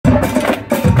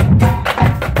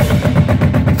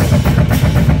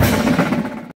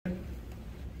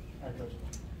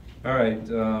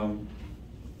right.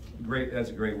 Great. That's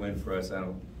a great win for us.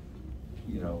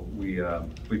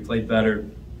 We played better,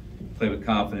 played with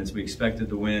confidence. We expected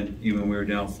to win, even when we were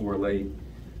down 4 late.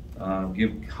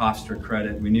 Give Hofstra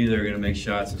credit. We knew they were going to make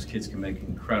shots. Those kids can make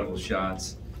incredible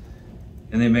shots,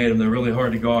 and they made them. They're really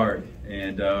hard to guard,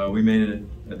 and we made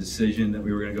a decision that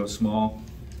we were going to go small.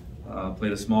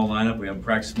 Played a small lineup. We haven't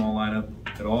practiced small lineup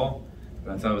at all,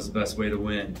 but I thought it was the best way to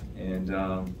win. And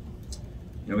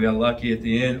we got lucky at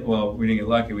the end. Well, we didn't get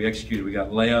lucky. We executed. We got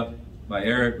layup by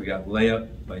Eric. We got layup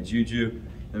by Juju.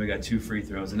 Then we got 2 free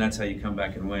throws, and that's how you come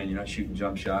back and win. You're not shooting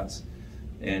jump shots.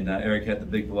 And Eric had the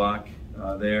big block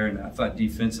there, and I thought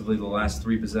defensively, the last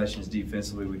 3 possessions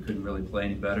defensively, we couldn't really play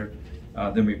any better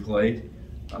than we played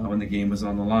when the game was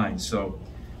on the line. So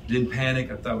didn't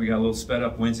panic. I thought we got a little sped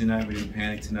up Wednesday night. We didn't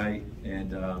panic tonight,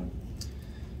 and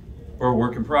we're a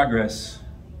work in progress.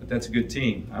 But that's a good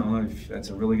team. I don't know if that's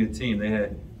a really good team. They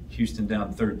had Houston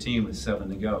down 13 with 7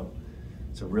 to go.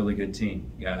 It's a really good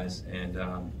team, guys. And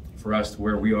for us to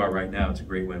where we are right now, it's a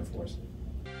great win for us.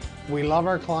 We love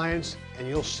our clients, and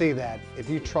you'll see that if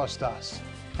you trust us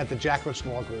at the Jackwood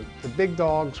Small Group, the big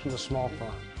dogs from the small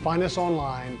firm. Find us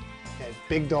online at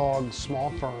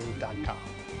bigdogsmallfirm.com.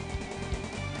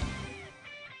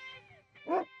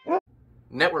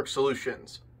 Network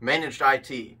solutions, managed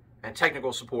IT, and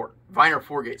technical support. Viner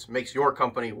Forgates makes your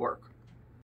company work.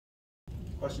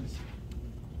 Questions?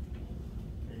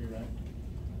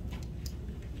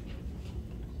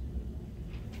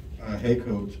 Hey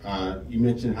Coach, you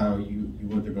mentioned how you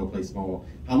wanted to go play small.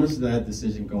 How much did that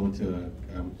decision go into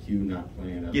Q not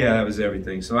playing? Yeah, that was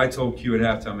everything. So I told Q at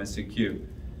halftime, I said, Q,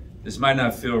 this might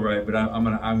not feel right, but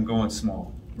I'm going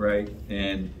small, right?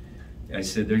 And I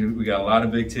said, we got a lot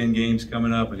of Big Ten games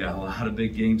coming up. We got a lot of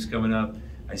big games coming up.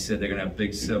 I said, they're going to have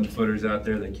big 7-footers out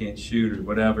there that can't shoot or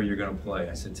whatever you're going to play.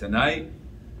 I said, tonight,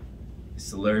 it's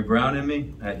the Larry Brown in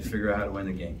me. I had to figure out how to win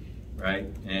the game, right?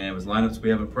 And it was lineups we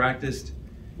haven't practiced.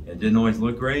 It didn't always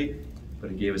look great, but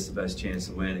it gave us the best chance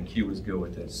to win, and Q was good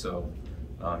with it. So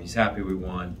he's happy we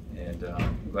won, and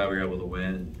I'm glad we were able to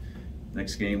win.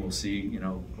 Next game, we'll see,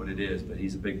 what it is, but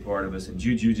he's a big part of us. And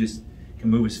Juju just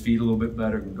can move his feet a little bit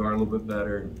better, can guard a little bit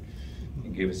better,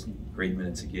 and gave us great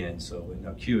minutes again. So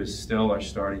now Q is still our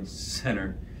starting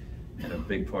center and a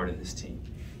big part of this team.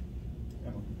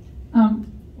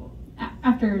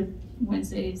 After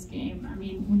Wednesday's game, I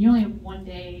mean, when you only have 1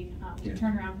 day to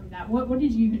turn around from that, what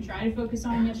did you even try to focus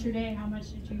on yesterday? How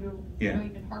much did you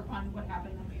even harp on what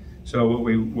happened that week? So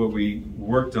what we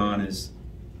worked on is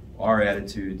our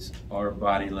attitudes, our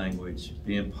body language,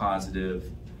 being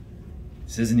positive.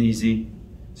 This isn't easy.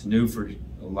 It's new for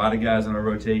a lot of guys on our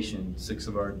rotation. 6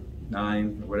 of our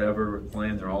 9 or whatever are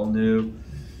playing. They're all new.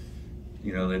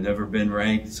 They've never been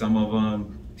ranked. Some of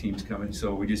them, teams coming.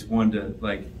 So we just wanted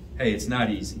to hey, it's not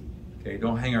easy. Okay,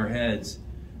 don't hang our heads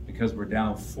because we're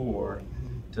down 4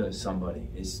 to somebody.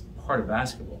 It's part of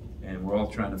basketball, and we're all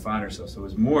trying to find ourselves. So it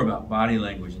was more about body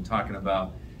language and talking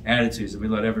about attitudes, and we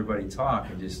let everybody talk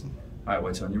and just, all right,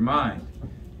 what's on your mind?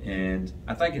 And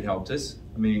I think it helped us.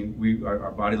 I mean,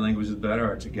 our body language was better,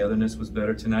 our togetherness was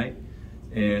better tonight,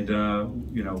 and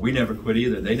we never quit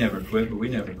either. They never quit, but we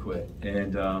never quit.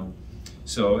 And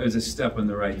so it was a step in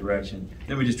the right direction.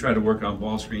 Then we just tried to work on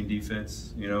ball screen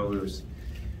defense.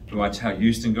 We watched how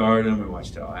Houston guarded them, we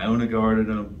watched how Iona guarded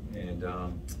them,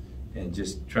 and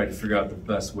just tried to figure out the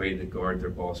best way to guard their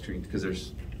ball screen because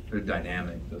they're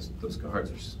dynamic. Those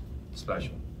guards are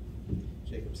special.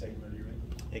 Jacob, second round, you ready?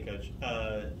 Hey Coach,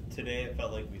 today it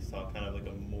felt like we saw kind of like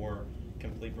a more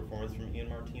complete performance from Ian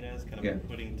Martinez, kind of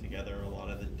putting together a lot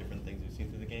of the different things we've seen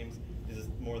through the games. Is this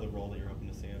more the role that you're hoping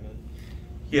to see him in?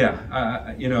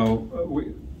 Yeah,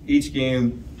 each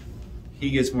game he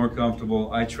gets more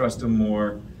comfortable. I trust him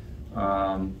more.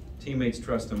 Teammates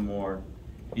trust him more.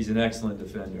 He's an excellent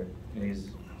defender, and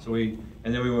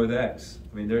then we went with X.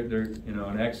 I mean, they're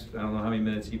an X. I don't know how many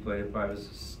minutes he played. It probably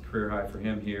was a career high for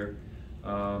him here,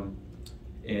 and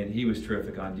he was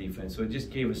terrific on defense. So it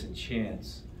just gave us a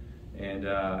chance, and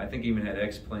I think even had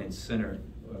X playing center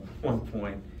at one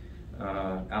point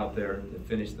out there to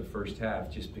finish the first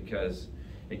half, just because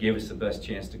it gave us the best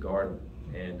chance to guard him.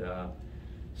 And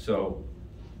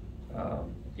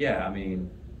I mean,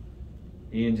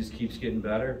 Ian just keeps getting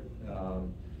better.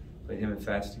 Played him and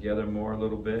Fats together more a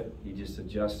little bit. He just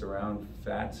adjusts around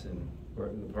Fats and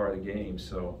the part of the game.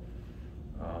 So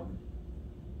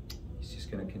he's just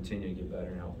going to continue to get better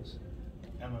and help us.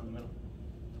 Emma in the middle.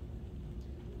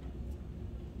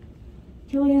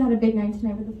 Julian had a big night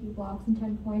tonight with a few blocks and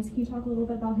 10 points. Can you talk a little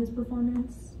bit about his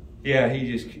performance? Yeah,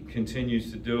 he just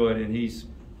continues to do it, and he's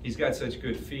got such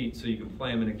good feet, so you can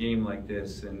play him in a game like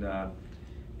this. And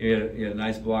He had a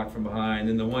nice block from behind.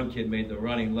 Then the one kid made the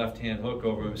running left-hand hook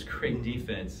over him. It was great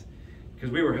defense because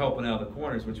we were helping out the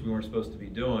corners, which we weren't supposed to be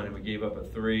doing, and we gave up a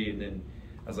 3. And then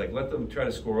I was like, let them try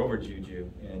to score over Juju.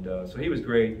 And so he was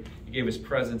great. He gave us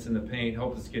presence in the paint,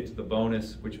 helped us get to the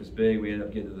bonus, which was big. We ended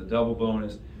up getting to the double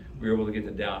bonus. We were able to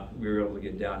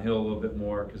get downhill a little bit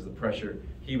more because of the pressure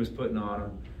he was putting on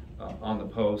him on the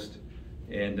post.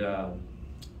 And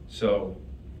so,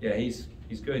 yeah, he's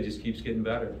good. He just keeps getting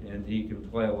better, and he can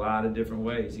play a lot of different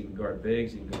ways. He can guard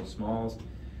bigs, he can go smalls,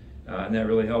 and that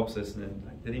really helps us. And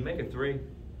then, did he make a 3?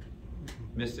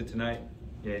 Missed it tonight?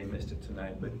 Yeah, he missed it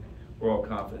tonight, but we're all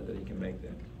confident that he can make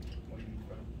that.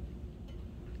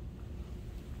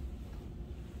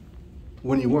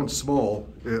 When you went small,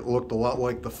 it looked a lot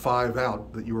like the 5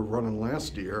 out that you were running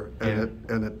last year,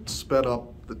 and it sped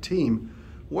up the team.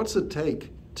 What's it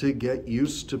take to get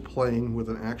used to playing with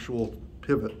an actual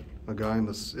pivot, a guy in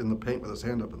the paint with his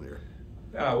hand up in the air?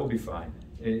 We'll be fine.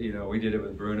 You know, we did it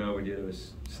with Bruno, we did it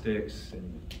with Sticks,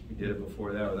 and we did it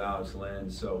before that with Alex Lynn.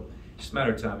 So it's just a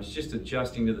matter of time. It's just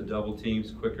adjusting to the double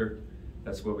teams quicker.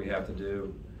 That's what we have to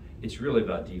do. It's really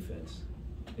about defense.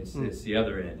 It's the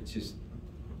other end. It's just,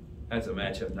 that's a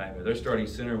matchup nightmare. Their starting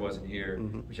center wasn't here,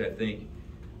 which I think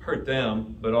hurt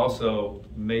them, but also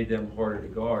made them harder to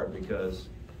guard because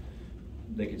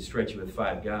they could stretch you with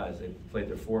 5 guys. They played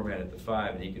their 4-man at the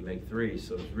 5, and he could make 3.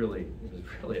 So it was really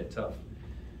a tough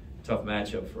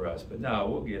matchup for us. But no,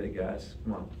 we'll get it, guys.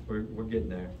 Come on, we're getting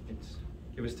there.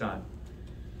 Give us time.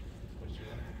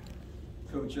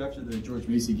 Coach, after the George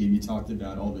Macy game, you talked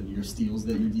about all the near steals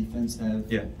that your defense had.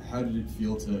 Yeah. How did it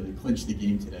feel to clinch the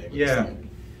game today? Yeah,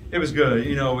 it was good.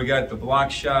 You know, we got the block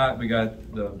shot, we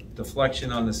got the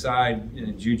deflection on the side,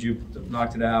 and Juju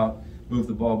knocked it out, moved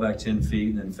the ball back 10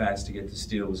 feet, and then Fats to get the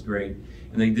steal was great.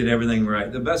 And they did everything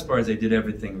right. The best part is they did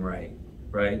everything right?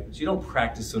 So you don't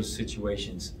practice those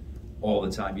situations all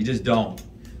the time. You just don't.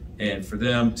 And for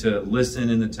them to listen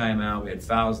in the timeout, we had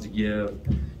fouls to give.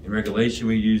 In regulation,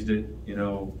 we used it, you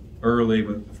know, early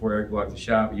before Eric blocked the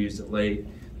shot. We used it late.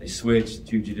 They switched.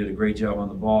 Juju did a great job on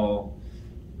the ball.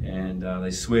 And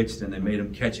they switched, and they made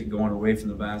him catch it going away from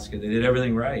the basket. They did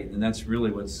everything right, and that's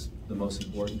really what's the most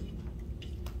important.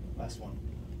 Last one.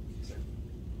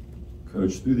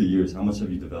 Coach, through the years, how much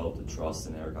have you developed a trust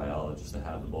in Eric Ayala just to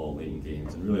have the ball late in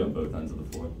games and really on both ends of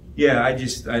the floor? Yeah, I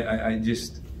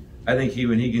think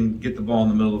when he can get the ball in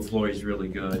the middle of the floor, he's really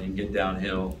good and get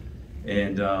downhill.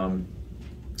 And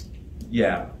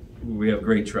yeah, we have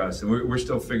great trust, and we're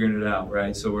still figuring it out,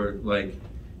 right? So we're like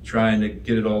trying to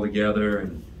get it all together.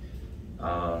 And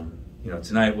you know,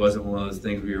 tonight wasn't one of those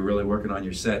things where you're really working on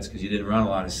your sets because you didn't run a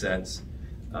lot of sets.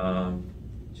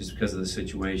 Just because of the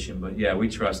situation. But yeah, we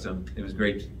trust him. It was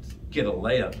great to get a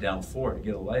layup down 4, to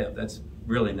get a layup. That's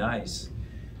really nice,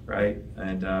 right?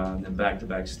 And then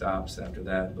back-to-back stops after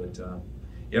that. But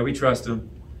yeah, we trust him.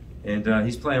 And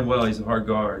he's playing well. He's a hard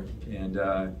guard. And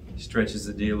he stretches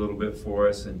the D a little bit for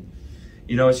us. And,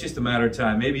 you know, it's just a matter of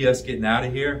time. Maybe us getting out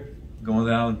of here, going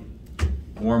down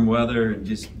warm weather and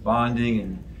just bonding,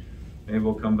 and maybe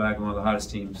we'll come back one of the hottest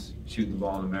teams shooting the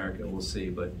ball in America. We'll see.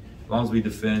 But as long as we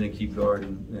defend and keep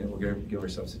guarding, we'll give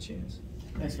ourselves a chance.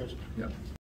 Thanks, Coach. Yeah.